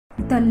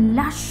The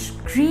lush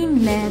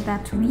green layer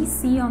that we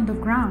see on the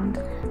ground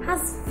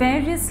has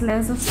various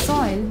layers of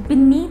soil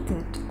beneath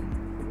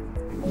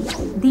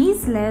it.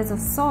 These layers of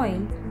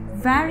soil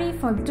vary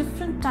for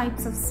different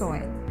types of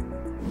soil,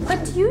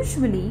 but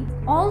usually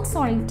all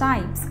soil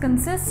types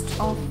consist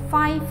of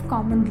 5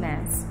 common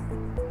layers.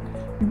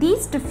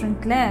 These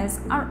different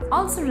layers are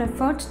also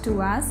referred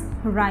to as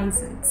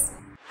horizons.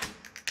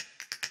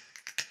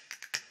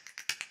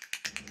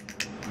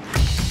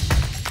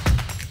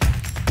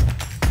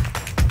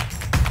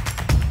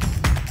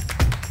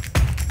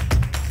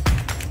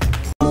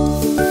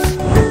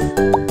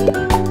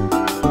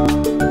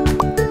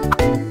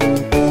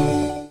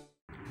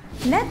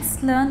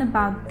 Let's learn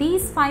about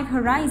these 5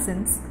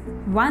 horizons,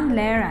 one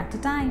layer at a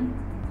time.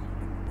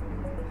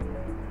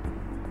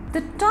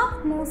 The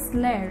topmost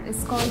layer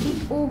is called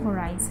the O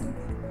horizon.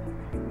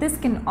 This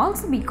can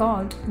also be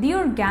called the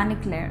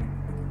organic layer.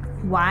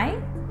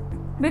 Why?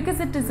 Because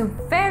it is a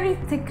very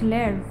thick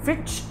layer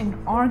rich in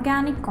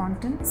organic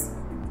contents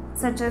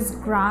such as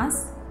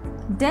grass,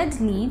 dead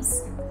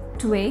leaves,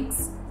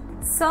 twigs,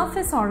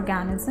 surface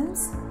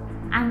organisms,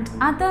 and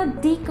other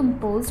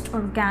decomposed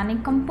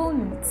organic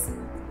components.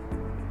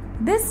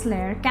 This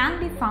layer can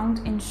be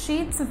found in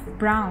shades of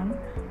brown,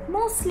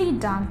 mostly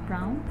dark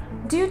brown,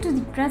 due to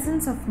the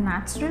presence of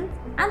natural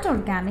and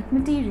organic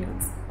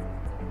materials.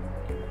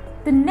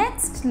 The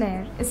next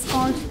layer is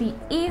called the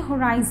A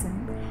horizon,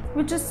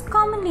 which is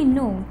commonly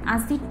known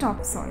as the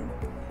topsoil.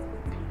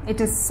 It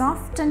is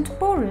soft and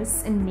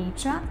porous in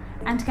nature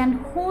and can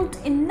hold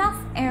enough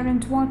air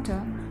and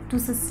water to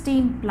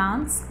sustain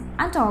plants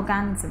and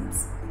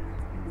organisms.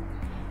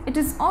 It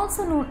is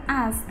also known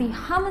as the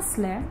humus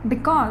layer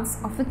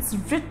because of its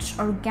rich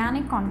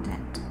organic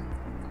content.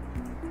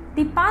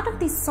 The part of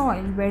the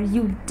soil where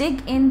you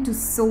dig in to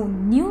sow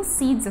new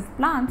seeds of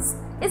plants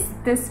is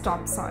this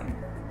topsoil.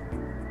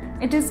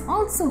 It is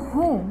also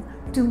home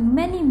to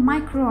many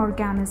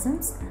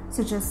microorganisms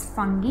such as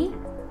fungi,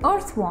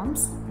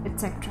 earthworms,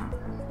 etc.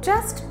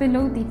 Just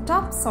below the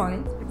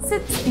topsoil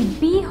sits the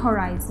B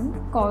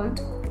horizon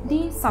called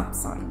the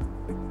subsoil.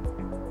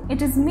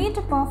 It is made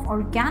up of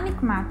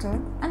organic matter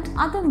and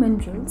other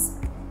minerals,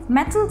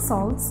 metal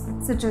salts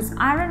such as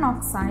iron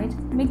oxide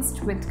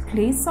mixed with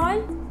clay soil,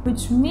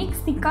 which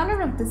makes the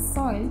color of the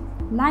soil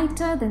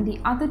lighter than the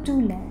other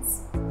 2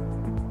 layers.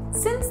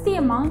 Since the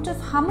amount of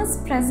humus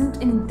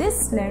present in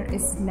this layer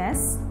is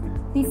less,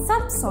 the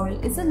subsoil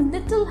is a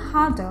little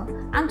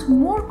harder and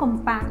more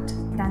compact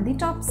than the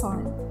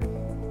topsoil.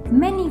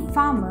 Many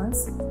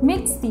farmers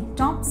mix the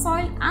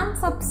topsoil and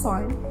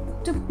subsoil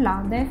to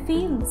plow their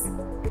fields.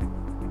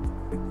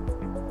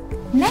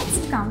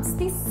 Next comes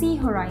the C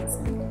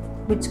horizon,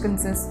 which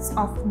consists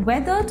of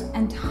weathered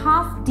and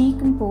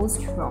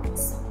half-decomposed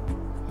rocks.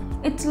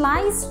 It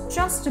lies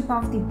just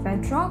above the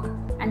bedrock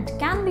and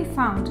can be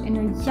found in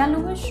a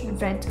yellowish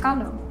red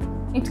color.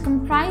 It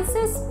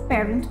comprises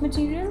parent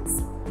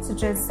materials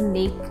such as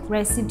lake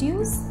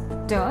residues,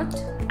 dirt,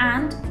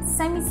 and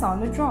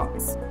semi-solid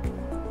rocks.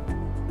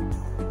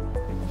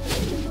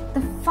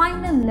 The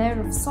final layer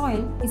of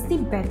soil is the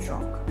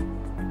bedrock.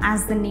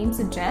 As the name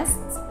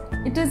suggests,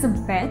 it is a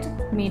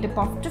bed made up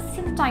of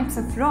different types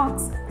of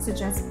rocks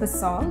such as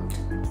basalt,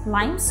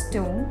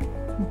 limestone,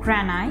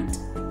 granite,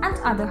 and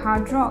other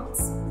hard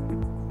rocks.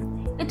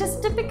 It is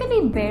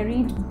typically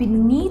buried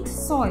beneath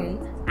soil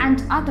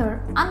and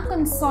other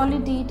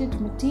unconsolidated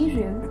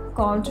material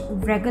called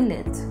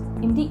regolith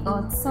in the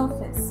earth's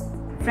surface.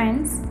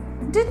 Friends,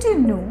 did you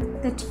know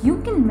that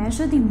you can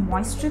measure the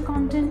moisture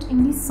content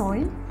in the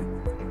soil?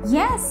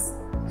 Yes!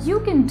 You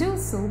can do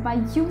so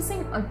by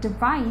using a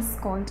device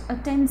called a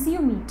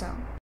tensiometer.